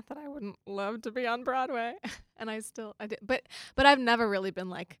not that I wouldn't love to be on Broadway, and I did, but I've never really been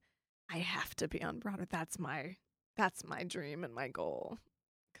like, I have to be on Broadway. That's my dream and my goal.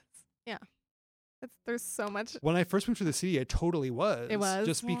 'Cause, yeah, there's so much. When I first moved to the city, it totally was. It was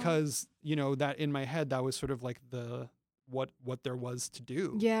just because that in my head that was sort of like the what there was to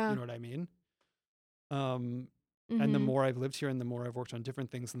do. Yeah, you know what I mean. And the more I've lived here, and the more I've worked on different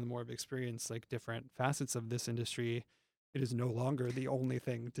things, and the more I've experienced like different facets of this industry, it is no longer the only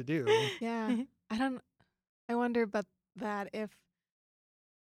thing to do. Yeah. I wonder about that if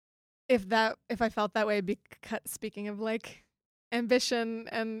I felt that way because speaking of like ambition,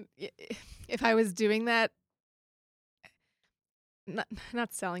 and if I was doing that,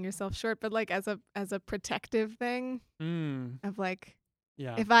 not selling yourself short, but like as a protective thing of like,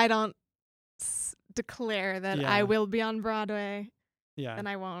 if I don't declare that I will be on Broadway, then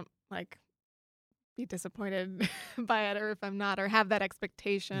I won't like be disappointed by it, or if I'm not, or have that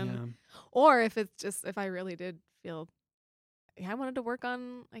expectation, or if it's just if I really did feel I wanted to work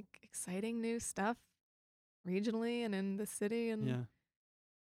on like exciting new stuff regionally and in the city, and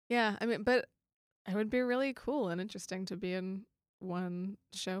I mean, but it would be really cool and interesting to be in one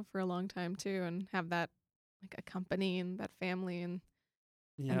show for a long time too, and have that like a company and that family and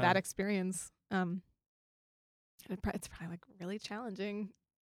that experience. It's probably like really challenging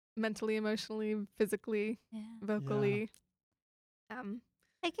mentally, emotionally, physically, vocally.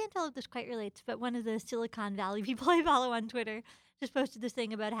 I can't tell if this quite relates, but one of the Silicon Valley people I follow on Twitter just posted this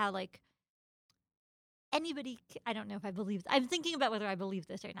thing about how like anybody, I don't know if I believe, I'm thinking about whether I believe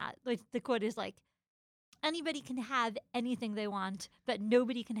this or not. Like, the quote is like, anybody can have anything they want, but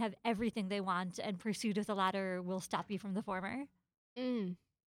nobody can have everything they want, and pursuit of the latter will stop you from the former.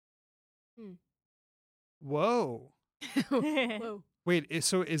 Whoa. Whoa. Wait,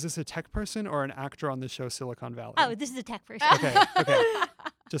 so is this a tech person or an actor on the show Silicon Valley? Oh, this is a tech person. Okay.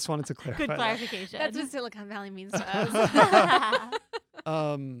 Just wanted to clarify. Good clarification. That's what Silicon Valley means to us.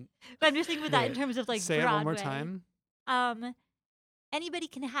 But I'm just thinking with that in terms of like say Broadway. It one more time. Anybody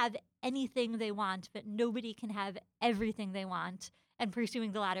can have anything they want, but nobody can have everything they want, and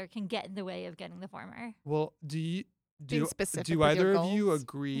pursuing the latter can get in the way of getting the former. Well, do with either your of you goals?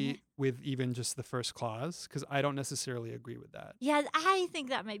 agree with even just the first clause? Because I don't necessarily agree with that. Yeah, I think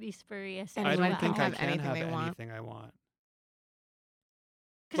that might be spurious. I don't think I have can anything have they want. anything I want.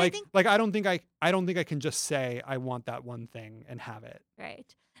 Like, I don't think I can just say I want that one thing and have it. Right.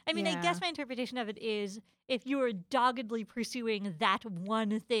 I mean, I guess my interpretation of it is if you are doggedly pursuing that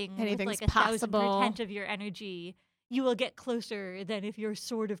one thing with like 1,000% of your energy, you will get closer than if you're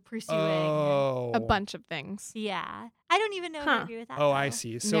sort of pursuing a bunch of things. Yeah. I don't even know if I agree with that. Oh, I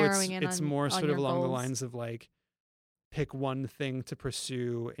see. So Narrowing it's more sort of along goals. the lines of like pick one thing to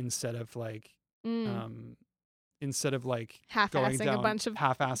pursue instead of like going down a bunch of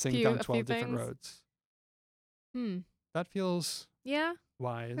half-assing down 12 different things. roads. That feels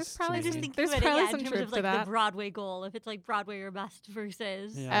wise. There's probably I just to me. think there's about probably it, some in terms truth of to like that. the Broadway goal. If it's like Broadway or bust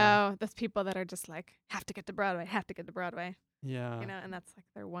versus those people that are just like have to get to Broadway. Yeah. And that's like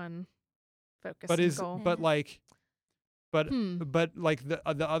their one focus. Goal. But like the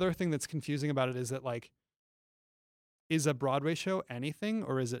other thing that's confusing about it is that like, is a Broadway show anything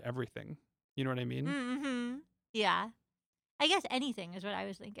or is it everything? You know what I mean? Mm-hmm. Yeah. I guess anything is what I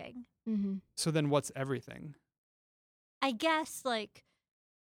was thinking. Mm-hmm. So then what's everything? I guess like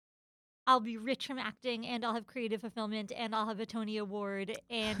I'll be rich from acting, and I'll have creative fulfillment, and I'll have a Tony Award,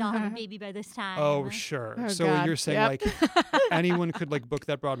 and I'll have a baby by this time. Oh, sure. Oh, So God. you're saying Yep. like anyone could like book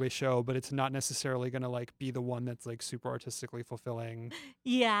that Broadway show, but it's not necessarily going to like be the one that's like super artistically fulfilling.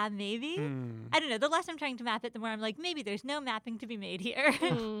 Yeah, maybe. Hmm. I don't know. The less I'm trying to map it, the more I'm like, maybe there's no mapping to be made here.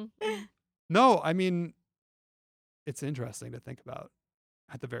 No, I mean, it's interesting to think about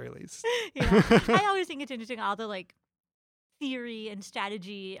at the very least. Yeah. I always think it's interesting, all the like theory and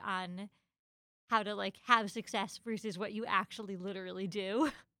strategy on how to like have success versus what you actually literally do.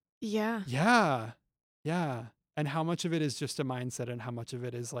 Yeah. Yeah. Yeah. And how much of it is just a mindset and how much of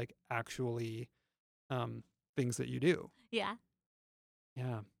it is like actually things that you do. Yeah.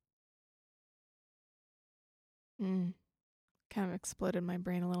 Yeah. Kind of exploded my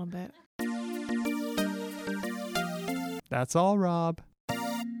brain a little bit. That's all, Rob.